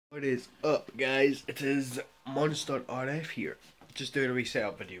What is up, guys? It is Monster RF here. Just doing a wee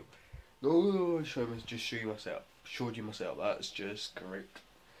setup video. No, just show you myself. Showed you myself. That's just correct.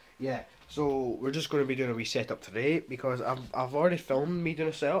 Yeah. So we're just going to be doing a wee setup today because I've already filmed me doing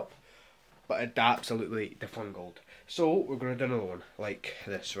a setup, but it's absolutely the fun gold. So we're going to do another one like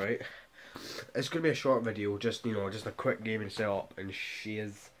this, right? It's going to be a short video, just just a quick gaming setup and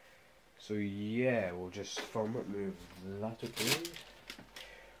shiz. So yeah, we'll just film it. Move that okay.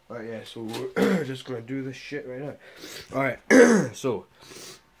 Right, yeah, so we're just gonna do this shit right now. Alright, so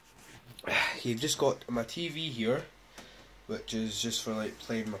you've just got my TV here, which is just for like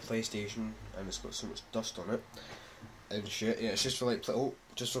playing my PlayStation, and it's got so much dust on it and shit. Yeah, it's just for like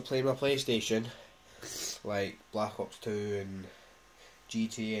just for playing my PlayStation, like Black Ops 2 and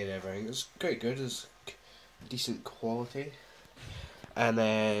GTA and everything. It's quite good. It's decent quality, and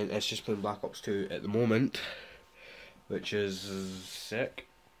then it's just playing Black Ops 2 at the moment, which is sick.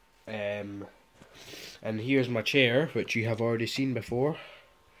 And here's my chair, which you have already seen before,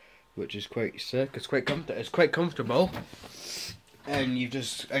 which is quite sick. It's quite comfortable. And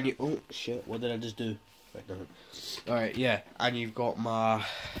oh shit, what did I just do? Alright, yeah, and you've got my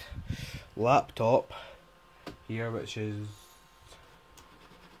laptop here, which is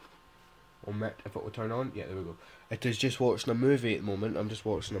if it will turn on. Yeah, there we go. It is just watching a movie at the moment. I'm just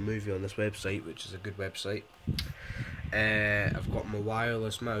watching a movie on this website, which is a good website. I've got my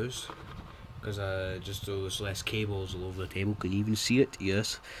wireless mouse because just so there's less cables all over the table. Can you even see it?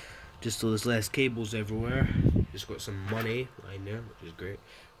 Yes. Just so there's less cables everywhere. Just got some money lying there, which is great.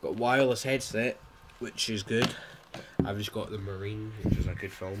 Got wireless headset, which is good. I've just got the Marine, which is a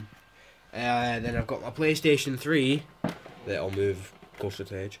good film. Then I've got my PlayStation 3 that I'll move closer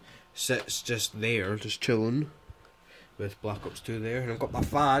to the edge. Sits just there, just chilling with Black Ops 2 there. And I've got my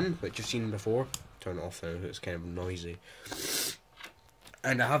fan, which you've seen before. Turn it off now, it's kind of noisy.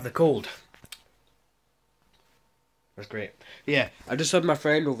 And I have the cold. That's great. Yeah, I just had my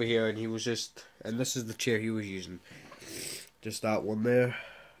friend over here and he was and this is the chair he was using. Just that one there.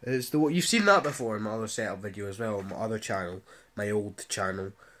 It's you've seen that before in my other setup video as well, on my other channel, my old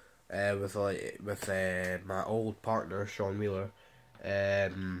channel, with my old partner, Sean Wheeler.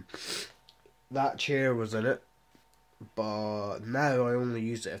 That chair was in it, but now I only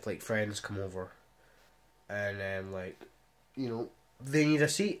use it if like friends come over. And then they need a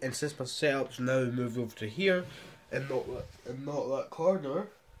seat, and since my setup's now moved over to here and not that corner,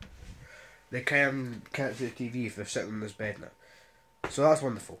 they can't see the TV if they're sitting on this bed now. So that's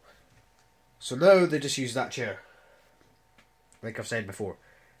wonderful. So now they just use that chair, like I've said before.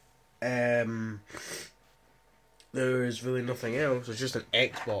 There is really nothing else. It's just an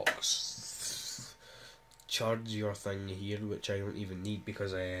Xbox charger thing here, which I don't even need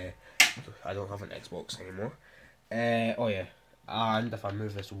because I don't have an Xbox anymore. Oh yeah, and if I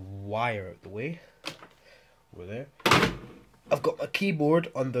move this wire out the way, over there, I've got my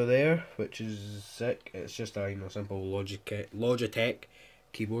keyboard under there, which is sick. It's just a simple Logitech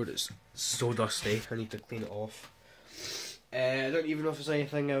keyboard. It's so dusty. I need to clean it off. I don't even know if there's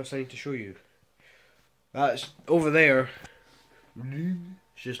anything else I need to show you. That's over there. It's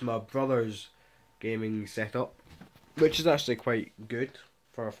just my brother's gaming setup, which is actually quite good.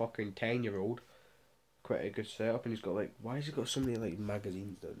 For a fucking 10-year-old, quite a good setup, and he's got why has he got so many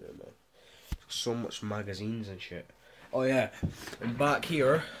magazines down there, man? So much magazines and shit. Oh yeah, and back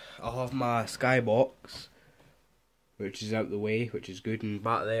here I'll have my Skybox, which is out the way, which is good. And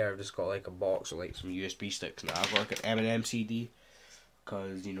back there I've just got a box of some USB sticks, and I've got an Eminem CD,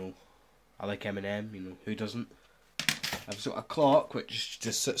 cause I like Eminem. Who doesn't? I've got a clock which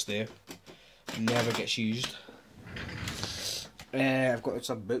just sits there, never gets used. I've got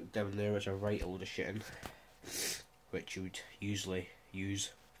some book down there which I write a load of shit in, which you would usually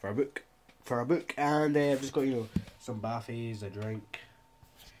use for a book. And I've just got some baffies, a drink.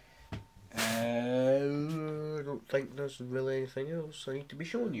 I don't think there's really anything else I need to be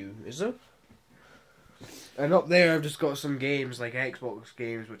showing you, is there? And up there I've just got some games, like Xbox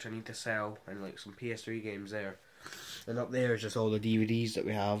games, which I need to sell, and some PS3 games there. And up there is just all the DVDs that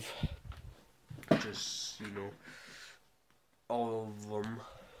we have. Just all of them.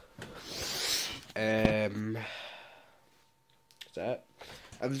 Is that?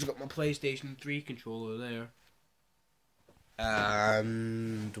 I've just got my PlayStation 3 controller there.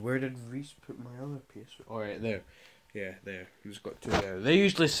 And where did Reese put my other PS3? Oh, right there. Yeah, there. I've just got two there. They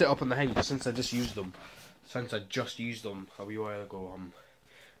usually sit up on the hang, but since I just used them a wee while ago,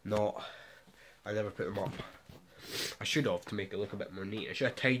 I never put them up. I should have, to make it look a bit more neat. I should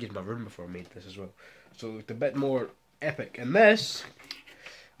have tidied my room before I made this as well, so it looked a bit more epic. And this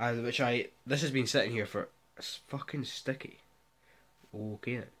has been sitting here for, it's fucking sticky.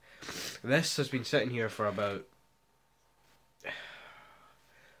 Okay. This has been sitting here for about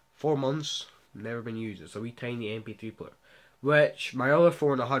 4 months. Never been used. It's a wee tiny MP3 player, which my other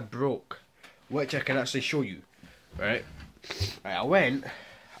phone I had broke, which I can actually show you. Right. This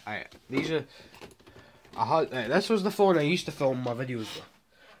was the phone I used to film my videos with.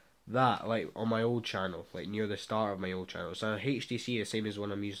 That, like, on my old channel, like near the start of my old channel. It's a HTC, the same as the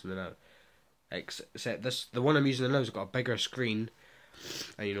one I'm using now. Except the one I'm using now has got a bigger screen,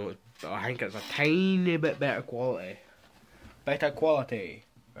 and you know, I think it's a tiny bit better quality.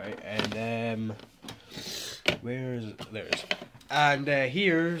 Right? And there it is. And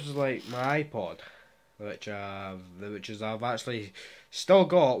here's like my iPod, which I've actually still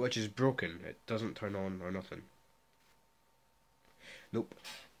got, which is broken. It doesn't turn on or nothing. Nope.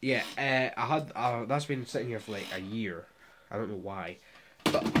 Yeah, that's been sitting here for like a year. I don't know why.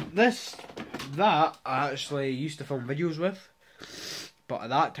 But that I actually used to film videos with. But at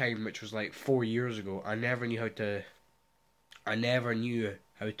that time, which was like 4 years ago, I never knew how to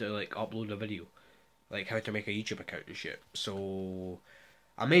like upload a video. Like how to make a YouTube account and shit. So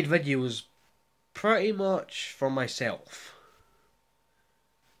I made videos pretty much for myself.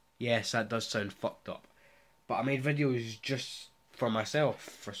 Yes, that does sound fucked up. But I made videos just for myself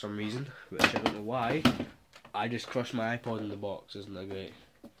for some reason, which I don't know why. I just crushed my iPod in the box, isn't that great?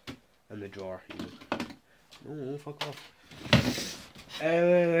 In the drawer, even. Oh, fuck off.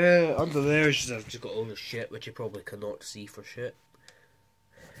 Under there, I've just got all the shit, which you probably cannot see for shit.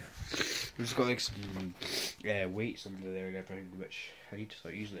 I've just got like some weights under there and everything, which I need to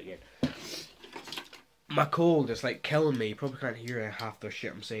start using it again. My cold is like killing me. You probably can't hear half the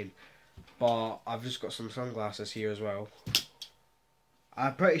shit I'm saying. But I've just got some sunglasses here as well.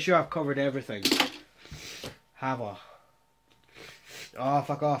 I'm pretty sure I've covered everything. Have I? Oh,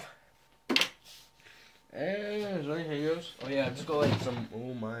 fuck off. Is there anything else? Oh yeah, I've just got like some,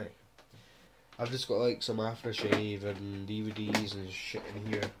 oh my. I've just got like some aftershave and DVDs and shit in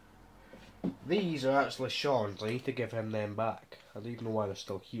here. These are actually Sean's. I need to give him them back. I don't even know why they're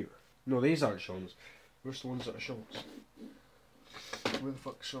still here. No, these aren't Sean's. Where's the ones that are Sean's? Where the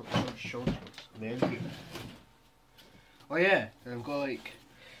fuck is Sean's ones? They're in here. Oh yeah, and I've got like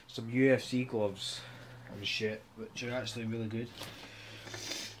some UFC gloves and shit, which are actually really good.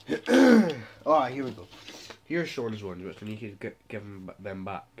 Oh, here we go. Here's Sean's ones, which I need to give them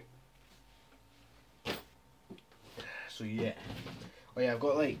back. So yeah. Oh yeah, I've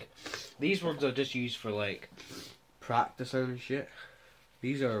got like, these ones are just used for like practicing and shit.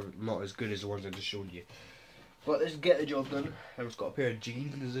 These are not as good as the ones I just showed you. But let's get the job done. I've just got a pair of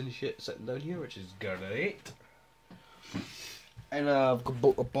jeans and shit sitting down here, which is great. And I've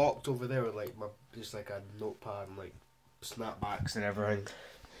got a box over there with like just like a notepad and like snapbacks and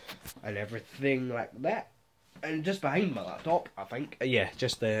everything like that. And just behind my laptop, I think, yeah,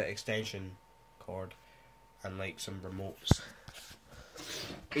 just the extension cord and like some remotes.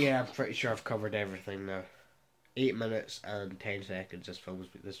 Yeah, I'm pretty sure I've covered everything now. 8 minutes and 10 seconds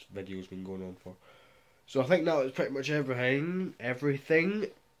this video's been going on for. So I think that was pretty much everything.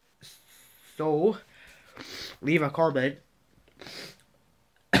 So leave a comment.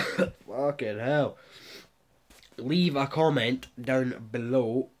 Fucking hell. Leave a comment down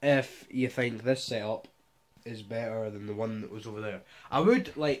below if you think this setup is better than the one that was over there. I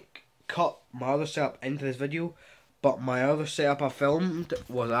would like cut my other setup into this video, but my other setup I filmed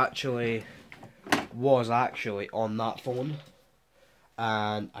was actually on that phone,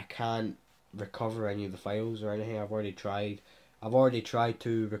 and I can't recover any of the files or anything. I've already tried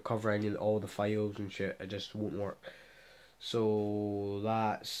to recover all the files and shit. It just won't work. So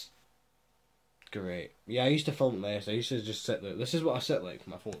that's great. Yeah, I used to film less. I used to just sit there. This is what I sit like with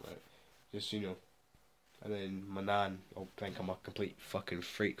my phone, right? Just, you know. And then my nan will think I'm a complete fucking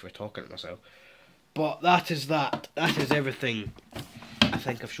freak for talking to myself. But that is that. That is everything I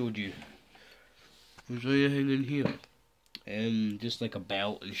think I've showed you. Is there anything in here? Just like a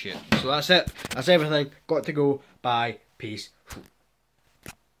belt and shit. So that's it. That's everything. Got to go. Bye. Peace.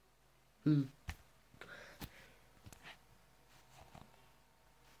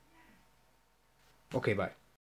 Okay, bye.